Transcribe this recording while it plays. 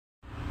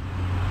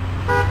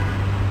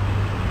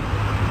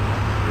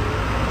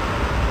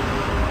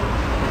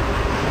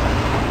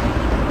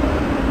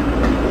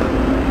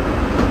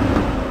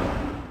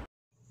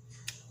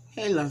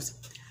Hey loves,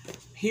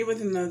 here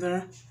with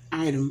another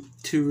item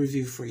to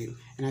review for you,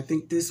 and I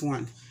think this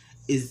one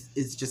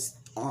is just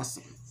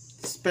awesome,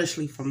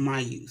 especially for my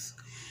use.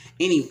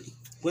 Anyway,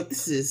 what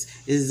this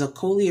is a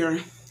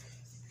Conlier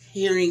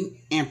hearing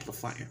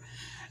amplifier.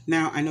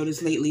 Now, I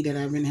noticed lately that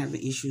I've been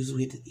having issues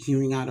with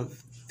hearing out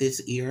of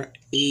this ear,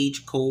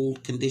 age,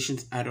 cold,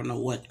 conditions, I don't know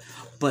what,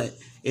 but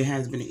it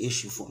has been an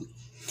issue for me.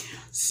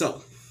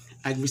 So,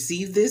 I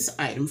received this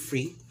item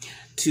free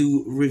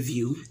to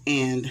review,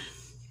 and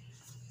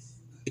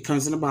it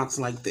comes in a box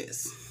like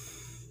this.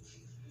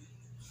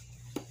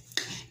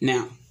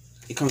 Now,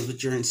 it comes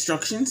with your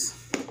instructions,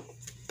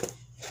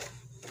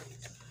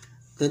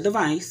 the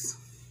device,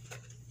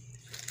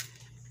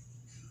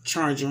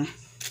 charger,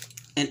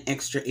 and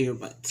extra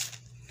earbuds.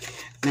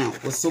 Now,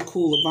 what's so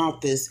cool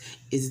about this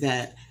is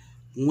that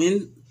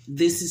when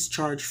this is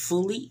charged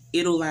fully,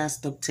 it'll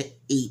last up to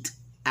 8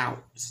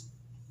 hours.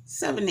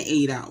 7 to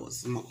 8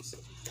 hours most.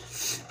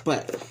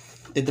 But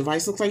the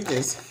device looks like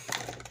this.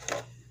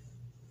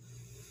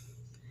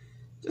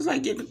 Just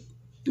like your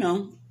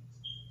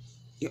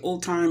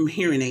old-time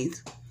hearing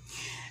aids.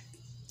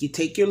 You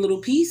take your little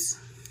piece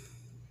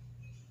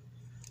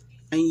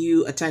and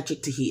you attach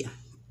it to here.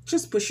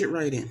 Just push it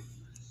right in.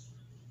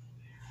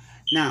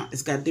 Now,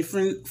 it's got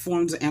different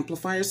forms of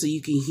amplifiers so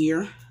you can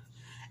hear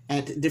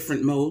at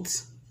different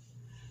modes.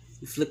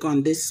 You flick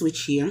on this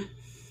switch here.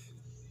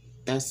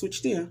 That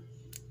switch there.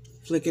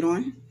 Flick it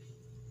on.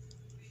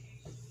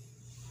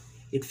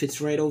 It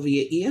fits right over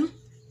your ear.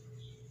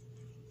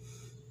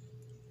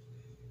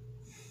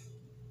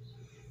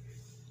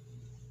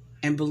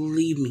 And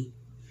believe me,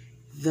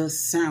 the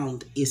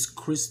sound is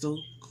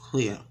crystal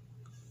clear.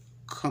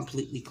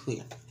 Completely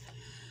clear.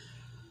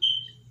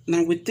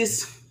 Now with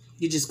this,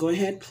 you just go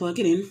ahead, plug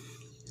it in.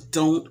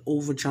 Don't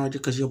overcharge it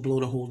because you'll blow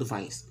the whole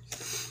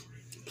device.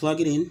 Plug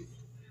it in.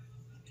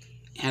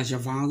 Has your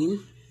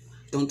volume.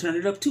 Don't turn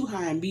it up too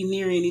high and be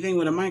near anything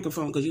with a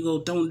microphone because you go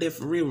tone deaf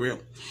for real.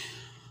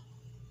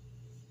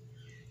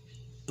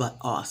 But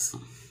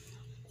awesome.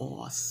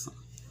 Awesome.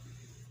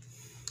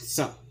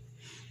 So,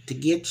 to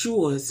get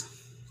yours,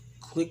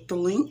 click the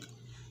link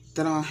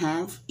that I'll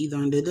have either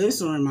under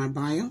this or in my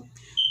bio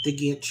to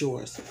get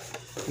yours.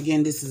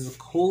 Again, this is a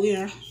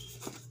Conlier,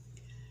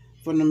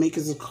 from the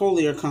makers of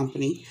Conlier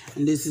company,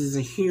 and this is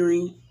a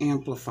hearing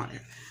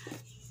amplifier.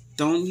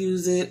 Don't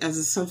use it as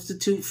a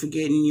substitute for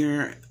getting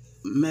your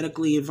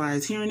medically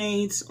advised hearing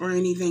aids or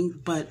anything,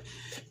 but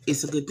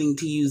it's a good thing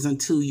to use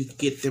until you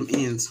get them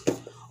ends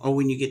or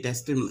when you get that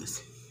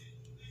stimulus.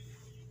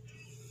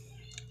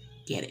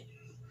 Get it.